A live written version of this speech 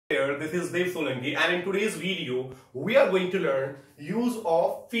Here, this is Dev Solanki, and in today's video, we are going to learn use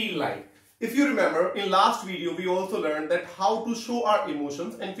of feel like. If you remember, in last video, we also learned that how to show our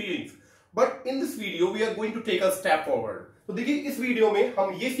emotions and feelings. But in this video, we are going to take a step forward. तो देखिए इस video में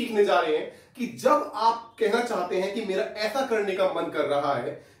हम ये सीखने जा रहे हैं कि जब आप कहना चाहते हैं कि मेरा ऐसा करने का मन कर रहा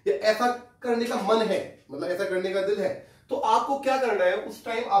है या ऐसा करने का मन है, मतलब ऐसा करने का दिल है, तो आपको क्या करना है? उस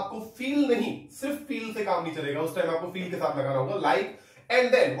टाइम आपको फील नहीं, सिर्फ फील से काम नहीं चलेगा. उस टाइम आपको फील के साथ लगाना होगा. Like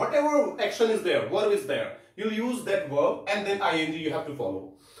and then whatever action is there, verb is there, you'll use that verb and then ing you have to follow.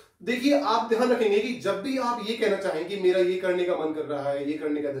 देखिए आप ध्यान रखेंगे कि जब भी आप ये कहना चाहें कि मेरा ये करने का मन कर रहा है, ये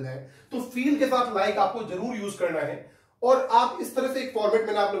करने का दिल है, तो फील के साथ लाइक आपको जरूर यूज करना है. और आप इस तरह से एक फॉर्मेट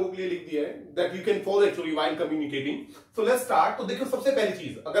मैंने आप लोगों के लिए लिख दिया है that you can follow actually while communicating. So let's start. तो देखिए सबसे पहली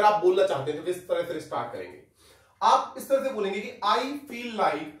चीज, अगर आप बोलना चाहते हैं तो इस तरह से स्टार्ट करेंगे. आप इस तरह से बोलेंगे कि I feel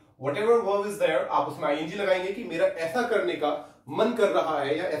like whatever verb is there, आप उसमें ing लगाएंगे कि मेरा ऐसा करने का मन कर रहा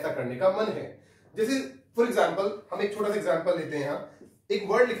है या ऐसा करने का मन है. जैसे फॉर एग्जांपल हम एक छोटा सा एग्जांपल लेते हैं. यहाँ एक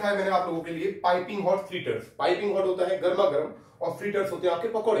वर्ड लिखा है मैंने आप लोगों के लिए, पाइपिंग हॉट फ्रीटर्स. पाइपिंग हॉट होता है गर्मा गर्म और फ्रीटर्स होते हैं आपके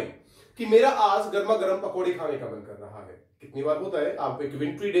पकौड़े. कि मेरा आज गर्मा गर्म पकौड़े खाने का मन कर रहा है. कितनी बार होता है आप एक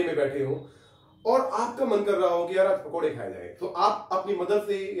विंट्री डे में बैठे हो और आपका मन कर रहा हो कि यार आज पकौड़े खाए जाए, तो आप अपनी मदर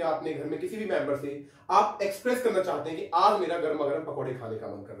से या अपने घर में किसी भी मेंबर से आप एक्सप्रेस करना चाहते हैं कि आज मेरा गर्मा गर्म पकौड़े खाने का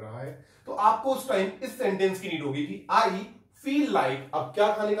मन कर रहा है. तो आपको उस टाइम इस सेंटेंस की नीड होगी कि आई फील लाइक. अब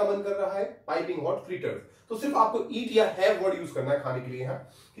क्या खाने का मन कर रहा है? Piping hot फ्रीटर्स. तो सिर्फ आपको ईट या हैव वर्ड यूज करना है खाने के लिए यहाँ,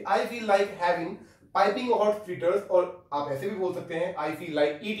 कि I feel like having piping hot फ्रीटर्स. और आप ऐसे भी बोल सकते हैं I feel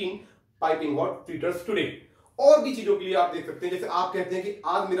like eating piping hot फ्रीटर्स today. और भी चीजों के लिए आप देख सकते हैं, जैसे आप कहते हैं कि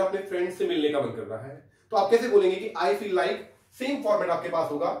आज मेरा अपने फ्रेंड से मिलने का मन कर रहा है, तो आप कैसे बोलेंगे कि I feel like. Same format आपके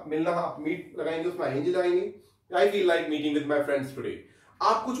पास होगा, मिलना आप मीट लगाएंगे, उसमें आईएनजी लगाएंगे. I feel like meeting with my friends today.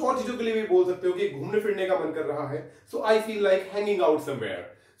 आप कुछ और चीजों के लिए भी बोल सकते हो कि घूमने फिरने का मन कर रहा है, सो I feel like hanging out somewhere.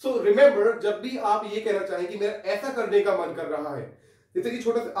 So remember, जब भी आप ये कहना चाहें कि मेरा ऐसा करने का मन कर रहा है, जैसे कि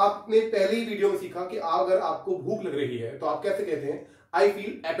छोटा सा आपने पहले ही वीडियो में सीखा कि अगर आपको भूख लग रही है तो आप कैसे कहते हैं? I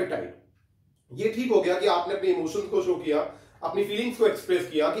feel apatite. ये ठीक हो गया कि आपने अपने इमोशंस को शो किया, अपनी फीलिंग्स को एक्सप्रेस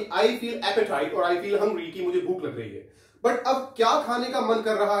किया कि आई फील एपेटाइट और आई फील हंग्री, कि मुझे भूख लग रही है. बट अब क्या खाने का मन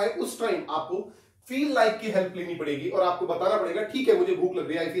कर रहा है, उस टाइम आपको फील लाइक की हेल्प लेनी पड़ेगी और आपको बताना पड़ेगा ठीक है मुझे भूख लग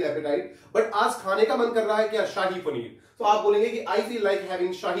रही है, आई फील एपेटाइट, बट आज खाने का मन कर रहा है क्या? शाही पनीर. तो आप बोलेंगे कि I feel like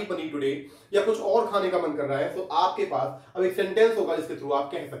having shahi paneer today, या कुछ और खाने का मन कर रहा है. तो आपके पास अब एक सेंटेंस होगा जिसके थ्रू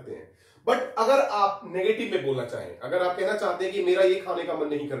आप कह सकते हैं. बट अगर आप नेगेटिव में बोलना चाहें, अगर आप कहना चाहते हैं कि मेरा ये खाने का मन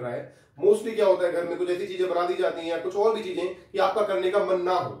नहीं कर रहा है, मोस्टली क्या होता है घर में कुछ ऐसी चीजें बना दी जाती हैं या कुछ और भी चीजें कि आपका करने का मन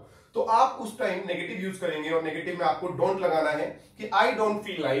ना हो, तो आप उस टाइम नेगेटिव यूज करेंगे. और नेगेटिव में आपको डोंट लगाना है कि आई डोंट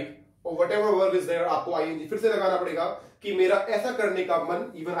फील लाइक, और व्हाटएवर वर्ब इज देयर आपको आईएनजी फिर से लगाना पड़ेगा कि मेरा ऐसा करने का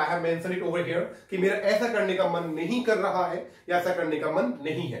मन, even I have mention it over here, कि मेरा ऐसा करने का मन नहीं कर रहा है या ऐसा करने का मन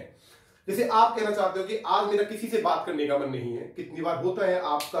नहीं है. जैसे आप कहना चाहते हो कि आज मेरा किसी से बात करने का मन नहीं है. कितनी बार होता है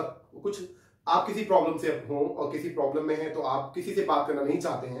आपका कुछ, आप किसी प्रॉब्लम से हो और किसी प्रॉब्लम में है तो आप किसी से बात करना नहीं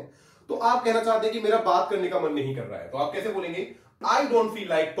चाहते हैं, तो आप कहना चाहते हैं कि मेरा बात करने का मन नहीं कर रहा है. तो आप कैसे बोलेंगे? I don't feel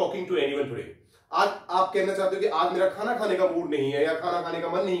like talking to anyone today. आज आप कहना चाहते हो कि आज मेरा खाना खाने का मूड नहीं है या खाना खाने का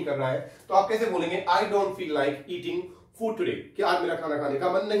मन नहीं कर रहा है, तो आप कैसे बोलेंगे? I don't feel like eating food today, कि आज मेरा खाना खाने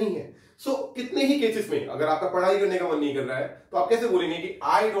का मन नहीं है. सो कितने ही केसेस में अगर आपका पढ़ाई करने का मन नहीं कर रहा है तो आप कैसे बोलेंगे कि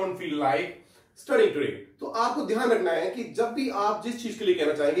I don't feel like studying today. तो आपको ध्यान रखना है कि जब भी आप जिस चीज के लिए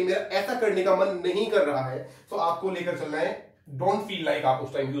कहना चाहेंगे मेरा ऐसा करने का मन नहीं कर रहा है, तो आपको लेकर चलना है डोंट फील लाइक, आप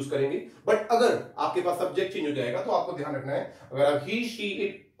उस टाइम यूज करेंगे. बट अगर आपके पास सब्जेक्ट चेंज हो जाएगा तो आपको ध्यान रखना है, अगर आप ही शी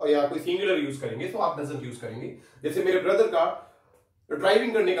इट या कोई सिंगुलर यूज करेंगे तो आप डजंट यूज करेंगे. जैसे मेरे ब्रदर का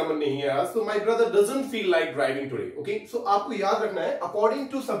ड्राइविंग करने का मन नहीं है आज, तो my brother doesn't feel like driving today. Okay, सो आपको याद रखना है according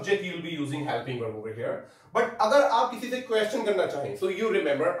to subject you will be using helping verb over here. But अगर आप किसी से क्वेश्चन करना चाहें, सो यू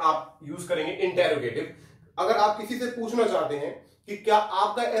रिमेंबर आप यूज करेंगे इंटेरोगेटिव. अगर आप किसी से पूछना चाहते हैं कि क्या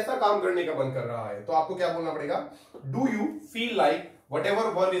आपका ऐसा काम करने का मन कर रहा है, तो आपको क्या बोलना पड़ेगा? Do you feel like,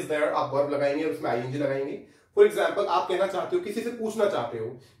 whatever verb is there आप वर्ब लगाएंगे और उसमें आईएनजी लगाएंगे. फॉर एग्जाम्पल आप कहना चाहते हो, किसी से पूछना चाहते हो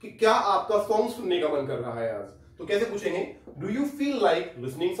कि क्या आपका सॉन्ग सुनने का मन कर रहा है आज, तो कैसे पूछेंगे? Do you feel like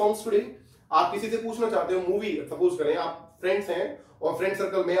listening songs today. आप किसी से पूछना चाहते हो मूवी, सपोज करें आप फ्रेंड्स हैं और फ्रेंड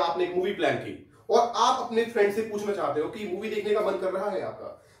सर्कल में आपने एक मूवी प्लान की और आप अपने फ्रेंड से पूछना चाहते हो कि मूवी देखने का मन कर रहा है आपका,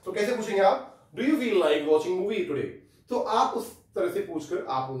 तो कैसे पूछेंगे आप? Do you feel like watching movie today. तो आप उस तरह से पूछकर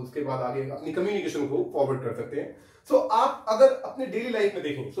आप उसके बाद आगे अपनी कम्युनिकेशन को फॉरवर्ड कर सकते हैं. सो आप अगर अपने डेली लाइफ में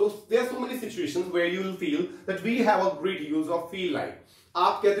देखें, so there are so many situations where you will feel that we have a great use of feel like.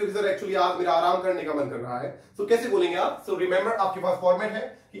 आप कहते हो कि सर एक्चुअली आज मेरा आराम करने का मन कर रहा है, तो कैसे बोलेंगे आप? सो रिमेंबर आपके पास फॉर्मेट है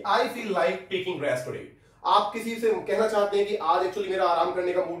कि I feel like taking rest today. आप किसी से कहना चाहते हैं कि आज एक्चुअली मेरा आराम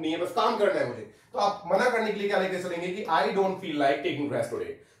करने का मूड नहीं है, बस काम करना है मुझे, तो आप मना करने के लिए क्या लेके चलेंगे कि I don't feel like taking rest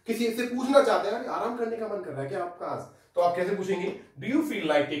today. किसी से पूछना चाहते हैं आराम करने का मन कर रहा है क्या आपका आज, तो आप कैसे पूछेंगे, do you feel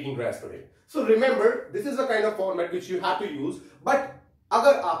like taking rest today. So remember this is the kind of format which you have to use. But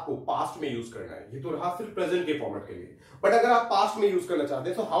अगर आपको पास्ट में यूज करना है, ये तो रहा सिर्फ प्रेजेंट के फॉर्मेट के लिए, बट अगर आप पास्ट में यूज करना चाहते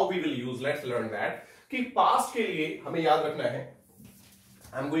हैं तो how we will use, let's learn that. कि पास्ट के लिए हमें याद रखना है,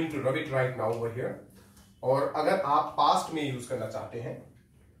 I am going to rub it right now over here. और अगर आप पास्ट में यूज करना चाहते हैं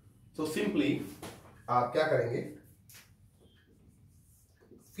तो सिंपली आप क्या करेंगे,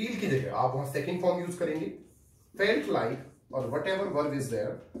 फील की जगह आप वहां सेकंड फॉर्म यूज करेंगे, फेल्ट लाइक, और what ever verb is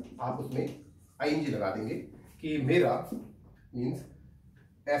there आप उसमें आईएनजी लगा देंगे कि मेरा मीन्स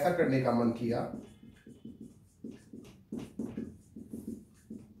ऐसा करने का मन किया,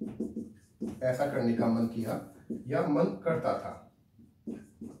 ऐसा करने का मन किया या मन करता था।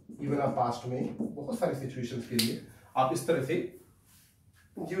 इवन आप पास्ट में बहुत सारी सिचुएशंस के लिए आप इस तरह से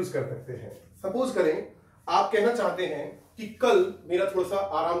यूज कर सकते हैं। सपोज करें आप कहना चाहते हैं कि कल मेरा थोड़ा सा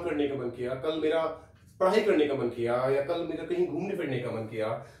आराम करने का मन किया, कल मेरा पढ़ाई करने का मन किया, या कल मेरा कहीं घूमने फिरने का मन किया,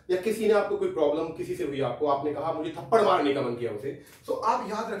 या किसी ने आपको कोई प्रॉब्लम किसी से हुई, आपको आपने कहा मुझे थप्पड़ मारने का मन किया उसे। सो आप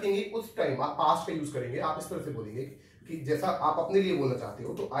याद रखेंगे उस टाइम आप पास्ट का यूज करेंगे, आप इस तरह से बोलेंगे कि जैसा आप अपने लिए बोलना चाहते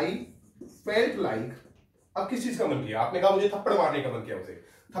हो, तो आई फेल्ट लाइक, अब किस चीज का मन किया, आपने कहा मुझे थप्पड़ मारने का मन किया उसे।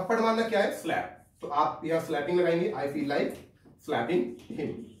 थप्पड़ मारना क्या है, स्लैप, तो आप यहां स्लैपिंग लगाएंगे, I feel like slapping him.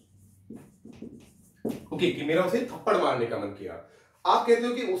 Okay, कि मेरा उसे थप्पड़ मारने का मन किया। आप कहते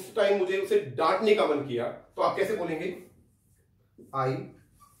हो कि उस टाइम मुझे उसे डांटने का मन किया, तो आप कैसे बोलेंगे, आई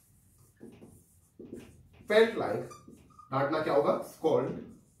फेल्ट लाइक, डांटना क्या होगा, स्कॉल्ड,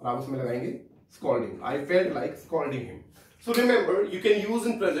 और आप उसमें लगाएंगे scolding, I felt like scolding him. So remember, you can use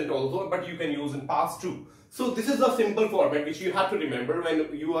in present also, but you can use in past too. So this is a simple format which you have to remember when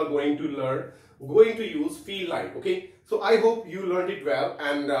you are going to use feel like. Okay. So I hope you learned it well,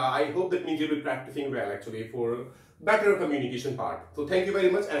 and I hope that means you'll be practicing well actually for better communication part. So thank you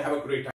very much and have a great time.